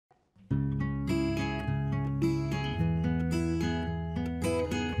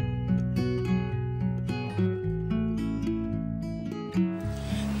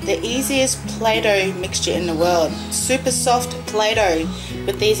the easiest Play-Doh mixture in the world. Super soft Play-Doh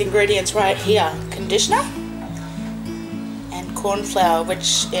with these ingredients right here. Conditioner and cornflour,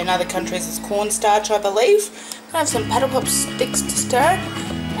 which in other countries is cornstarch, I believe. I have some paddle pop sticks to stir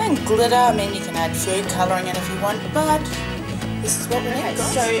and glitter. I mean, you can add food colouring in if you want, but this is what we need.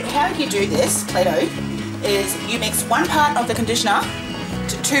 So how you do this Play-Doh is you mix 1 part of the conditioner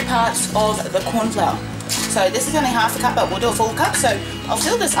to 2 parts of the cornflour. So this is only half a cup, but we'll do a full cup. So I'll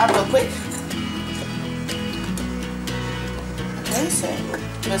fill this up real quick. Okay, so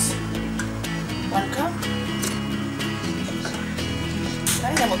just 1 cup.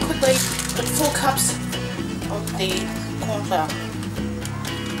 Okay, then we'll quickly put 4 cups of the cornflour.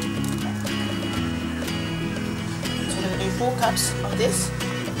 So we're going to do 4 cups of this.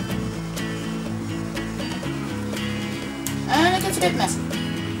 And it gets a bit messy.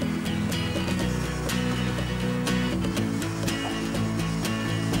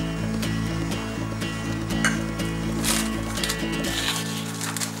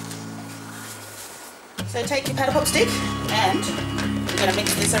 So take your paddle pop stick and we're going to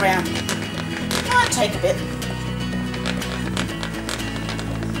mix this around. Might take a bit.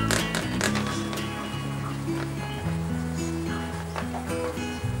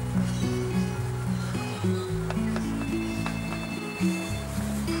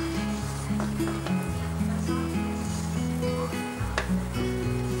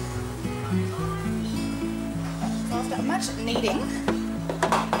 So after much kneading,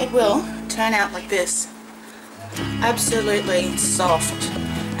 it will turn out like this. Absolutely soft,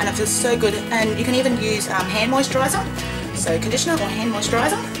 and it feels so good. And you can even use hand moisturizer, so conditioner or hand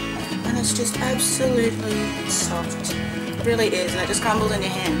moisturizer, and it's just absolutely soft. It really is, and it just crumbles in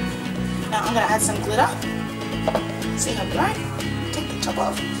your hand. Now I'm going to add some glitter. See how we go? Take the top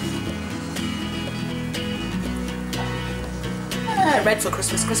off. Red for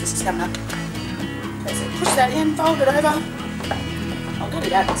Christmas. Christmas is coming up. Okay, so push that in, fold it over. I'll get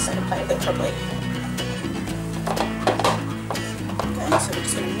it out so I can play with it properly. So we're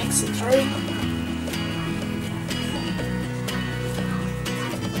just going to mix it through.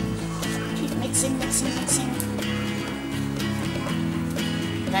 Keep mixing, mixing, mixing.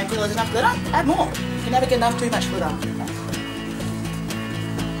 You don't feel there's enough glitter? Add more. You can never get enough too much glitter.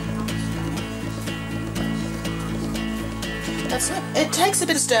 That's it. It takes a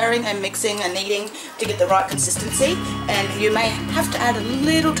bit of stirring and mixing and kneading to get the right consistency, and you may have to add a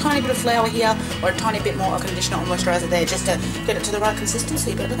little tiny bit of flour here or a tiny bit more of conditioner or moisturizer there just to get it to the right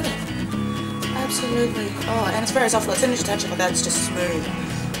consistency. But look at it. Absolutely. Oh, and it's very soft. As soon as you touch it like that, it's just smooth.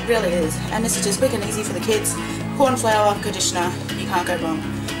 It really is. And this is just quick and easy for the kids. Cornflour, conditioner, you can't go wrong.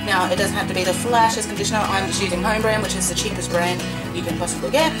 Now, it doesn't have to be the flashiest conditioner. I'm just using home brand, which is the cheapest brand you can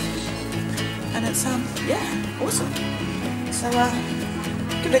possibly get. And it's, yeah, awesome. So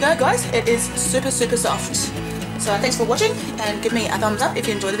give it a go, guys. It is super, super soft. So thanks for watching, and give me a thumbs up if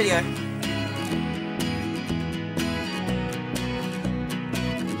you enjoyed the video.